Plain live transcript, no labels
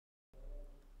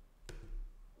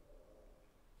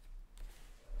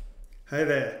Hey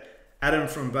there, Adam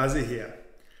from Buzzy here.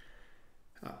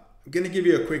 I'm going to give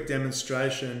you a quick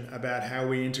demonstration about how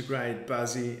we integrate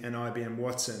Buzzy and IBM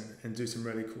Watson and do some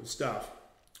really cool stuff.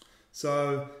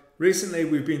 So recently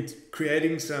we've been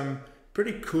creating some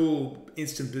pretty cool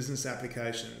instant business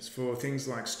applications for things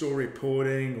like store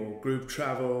reporting or group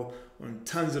travel and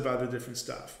tons of other different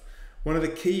stuff. One of the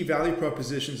key value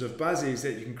propositions of Buzzy is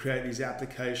that you can create these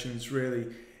applications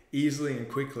really easily and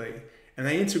quickly. And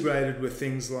they integrated with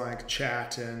things like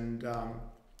chat and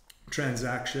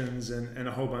transactions and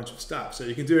a whole bunch of stuff. So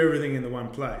you can do everything in the one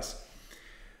place.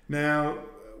 Now,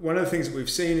 one of the things that we've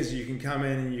seen is you can come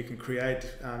in and you can create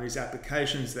these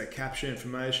applications that capture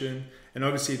information. And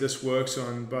obviously this works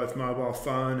on both mobile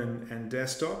phone and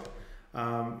desktop.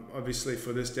 Obviously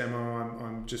for this demo,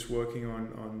 I'm just working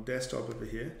on desktop over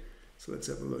here. So let's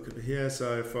have a look over here.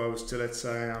 So if I was to, let's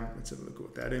say, let's have a look at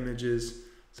what that image is.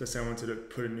 So say I wanted to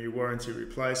put a new warranty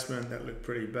replacement, that looked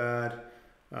pretty bad.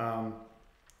 And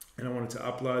I wanted to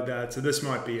upload that. So this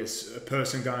might be a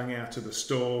person going out to the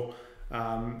store,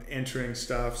 entering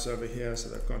stuff. So over here, so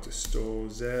they've gone to store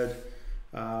Z,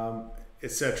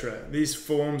 etc. These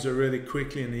forms are really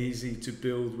quickly and easy to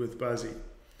build with Buzzy.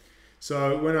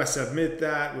 So when I submit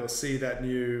that, we'll see that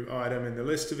new item in the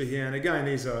list over here. And again,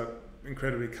 these are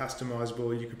incredibly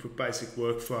customizable. You can put basic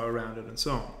workflow around it and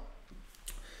so on.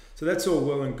 So that's all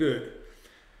well and good.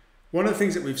 One of the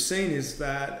things that we've seen is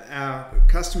that our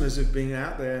customers have been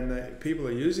out there and people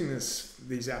are using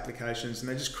these applications and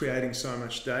they're just creating so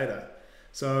much data.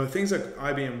 So things like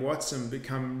IBM Watson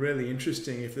become really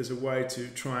interesting if there's a way to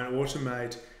try and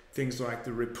automate things like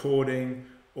the reporting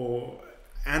or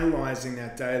analyzing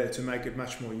that data to make it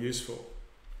much more useful.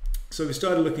 So we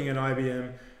started looking at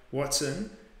IBM Watson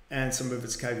and some of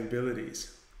its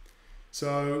capabilities.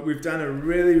 So we've done a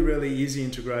really easy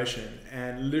integration,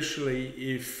 and literally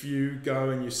if you go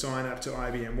and you sign up to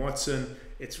IBM Watson,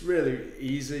 it's really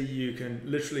easy. You can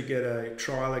literally get a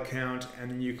trial account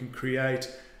and you can create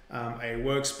a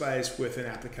workspace with an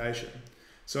application.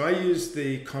 So I used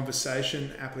the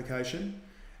conversation application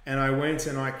and I went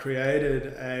and I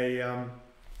created a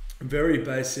very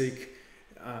basic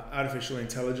artificial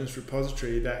intelligence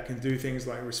repository that can do things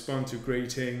like respond to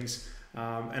greetings.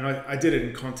 And I did it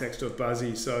in context of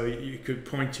Buzzy, so you could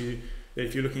point to,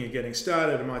 if you're looking at getting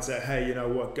started, it might say, hey, you know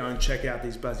what, go and check out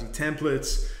these Buzzy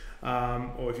templates,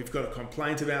 or if you've got a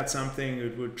complaint about something,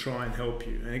 it would try and help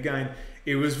you. And again,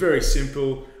 it was very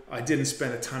simple. I didn't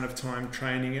spend a ton of time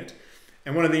training it.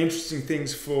 And one of the interesting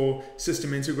things for system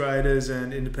integrators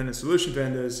and independent solution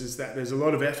vendors is that there's a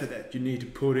lot of effort that you need to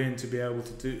put in to be able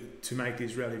to make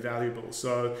these really valuable.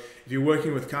 So if you're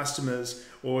working with customers,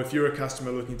 or if you're a customer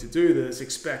looking to do this,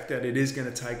 expect that it is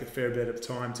going to take a fair bit of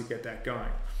time to get that going.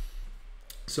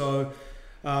 So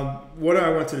what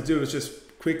I wanted to do is just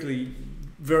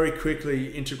very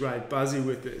quickly integrate Buzzy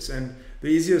with this. And the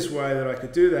easiest way that I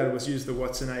could do that was use the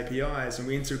Watson APIs, and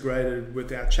we integrated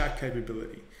with our chat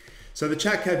capability. So the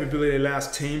chat capability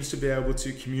allows teams to be able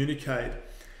to communicate.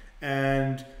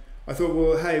 And I thought,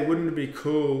 well, hey, wouldn't it be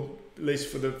cool, at least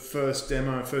for the first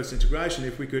demo and first integration,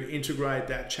 if we could integrate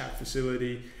that chat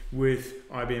facility with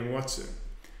IBM Watson.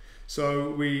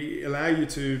 So we allow you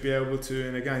to be able to,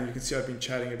 and again, you can see I've been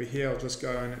chatting over here. I'll just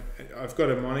go and I've got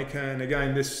a moniker, and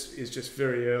again, this is just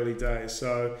very early days.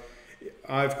 So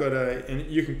I've got and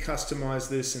you can customize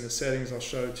this in the settings. I'll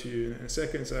show it to you in a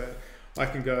second. So I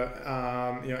can go,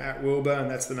 at Wilbur, and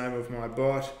that's the name of my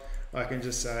bot. I can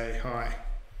just say, hi.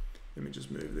 Let me just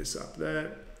move this up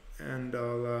there, and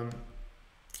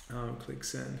I'll click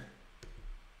send.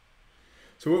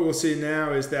 So what we'll see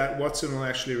now is that Watson will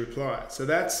actually reply. So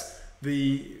that's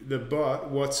the bot,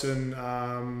 Watson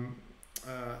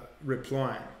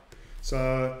replying.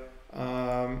 So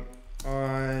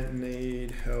I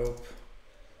need help,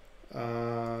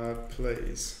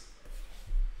 please.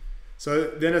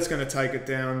 So then it's going to take it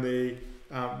down the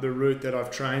route that I've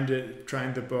trained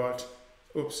the bot.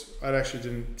 Oops, I actually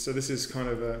didn't. So this is kind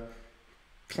of a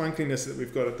clunkiness that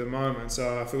we've got at the moment.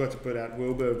 So I forgot to put out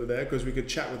Wilbur over there because we could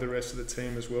chat with the rest of the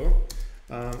team as well.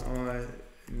 I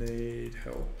need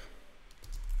help,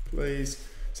 please.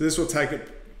 So this will take it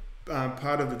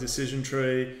part of the decision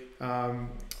tree.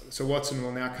 So Watson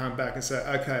will now come back and say,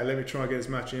 okay, let me try and get as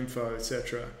much info,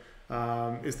 etc.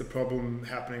 Is the problem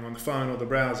happening on the phone or the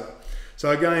browser? So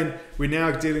again, we're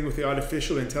now dealing with the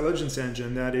artificial intelligence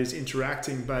engine that is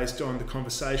interacting based on the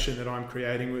conversation that I'm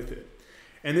creating with it.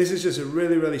 And this is just a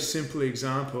really simple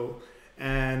example.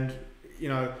 And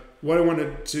what I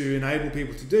wanted to enable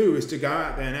people to do is to go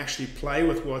out there and actually play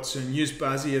with Watson, use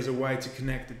Buzzy as a way to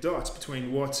connect the dots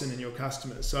between Watson and your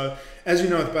customers. So as you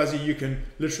know with Buzzy, you can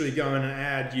literally go in and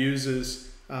add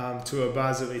users to a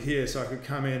buzz over here. So I could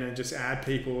come in and just add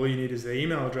people. All you need is their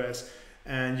email address.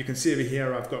 And you can see over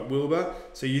here I've got Wilbur.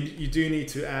 So you do need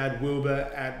to add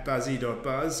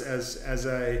wilbur@buzzy.buzz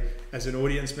as an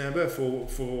audience member for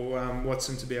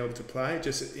Watson to be able to play.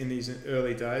 Just in these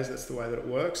early days, that's the way that it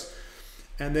works.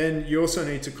 And then you also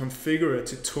need to configure it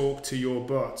to talk to your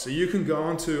bot. So you can go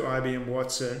onto IBM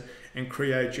Watson and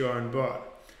create your own bot.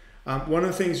 One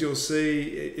of the things you'll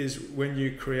see is when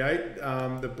you create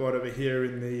the bot over here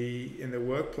in the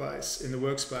workspace,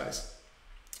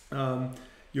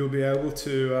 you'll be able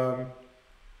to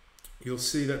you'll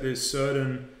see that there's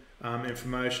certain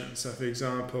information. So for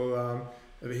example,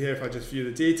 over here, if I just view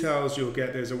the details, you'll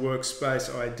get there's a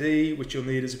workspace ID, which you'll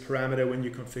need as a parameter when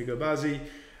you configure Buzzy.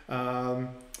 And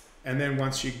then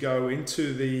once you go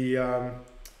into the,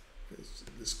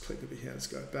 let's click over here, let's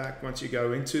go back. Once you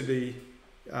go into the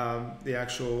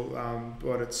actual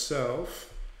bot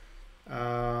itself,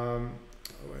 oh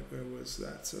wait, where was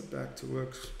that? So back to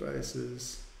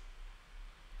workspaces.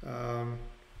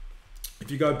 If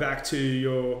you go back to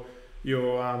your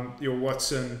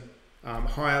Watson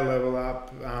higher level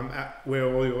up, where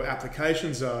all your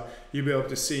applications are, you'll be able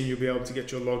to see and you'll be able to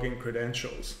get your login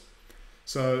credentials.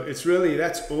 So it's really,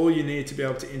 that's all you need to be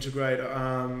able to integrate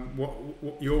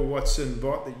your Watson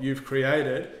bot that you've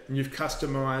created and you've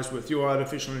customized with your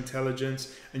artificial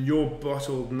intelligence and your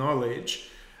bottled knowledge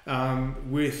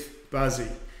with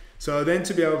Buzzy. So then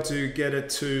to be able to get it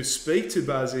to speak to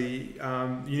Buzzy,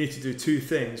 you need to do two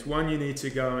things. One, you need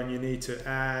to go and you need to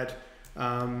add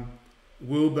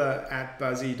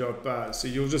wilbur@buzzy.buzz. So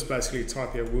you'll just basically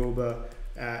type here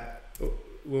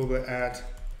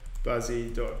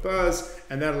wilbur@buzzy.buzz,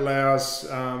 and that allows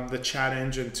the chat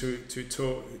engine to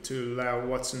allow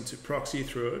Watson to proxy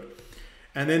through it.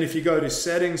 And then if you go to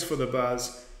settings for the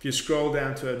buzz, if you scroll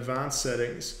down to advanced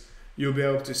settings, you'll be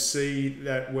able to see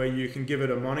that where you can give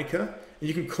it a moniker, and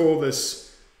you can call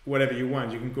this whatever you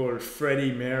want. You can call it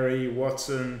Freddie, Mary,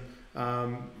 Watson,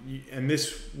 and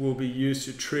this will be used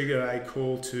to trigger a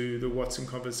call to the Watson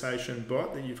conversation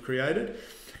bot that you've created.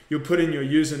 You'll put in your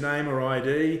username or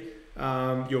ID,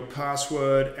 your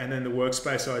password, and then the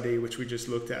workspace ID, which we just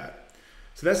looked at.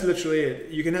 So that's literally it.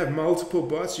 You can have multiple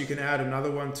bots. You can add another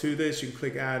one to this. You can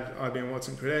click add IBM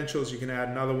Watson credentials. You can add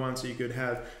another one, so you could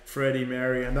have Freddie,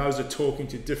 Mary, and those are talking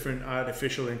to different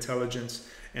artificial intelligence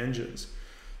engines.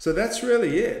 So that's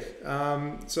really it.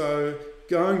 So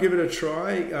go and give it a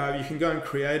try. You can go and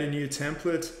create a new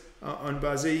template on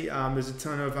Buzzy. There's a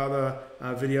ton of other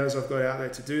videos I've got out there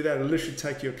to do that. It'll literally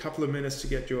take you a couple of minutes to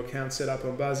get your account set up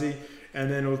on Buzzy,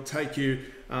 and then it'll take you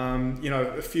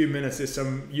a few minutes. There's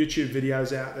some YouTube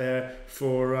videos out there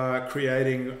for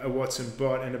creating a Watson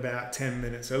bot in about 10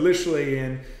 minutes. So literally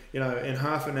in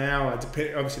half an hour,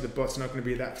 obviously the bot's not going to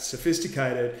be that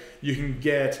sophisticated, you can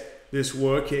get this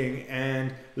working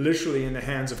and literally in the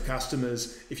hands of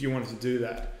customers if you wanted to do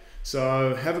that.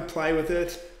 So have a play with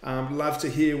it. Love to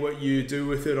hear what you do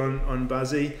with it on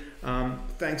Buzzy.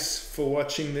 Thanks for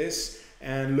watching this,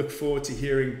 and look forward to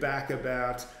hearing back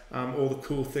about all the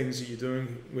cool things that you're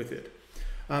doing with it.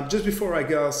 Just before I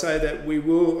go, I'll say that we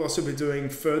will also be doing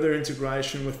further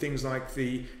integration with things like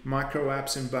the micro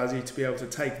apps in Buzzy to be able to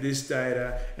take this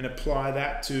data and apply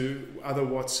that to other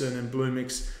Watson and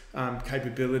Bluemix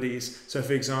capabilities. So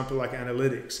for example, like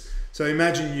analytics. So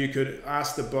imagine you could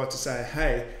ask the bot to say,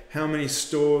 hey, how many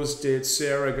stores did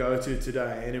Sarah go to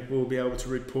today? And it will be able to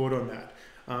report on that.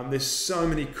 There's so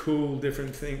many cool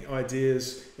different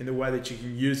ideas in the way that you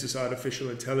can use this artificial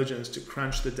intelligence to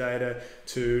crunch the data,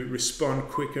 to respond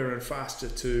quicker and faster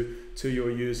to your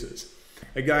users.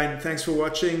 Again, thanks for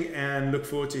watching, and look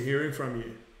forward to hearing from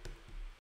you.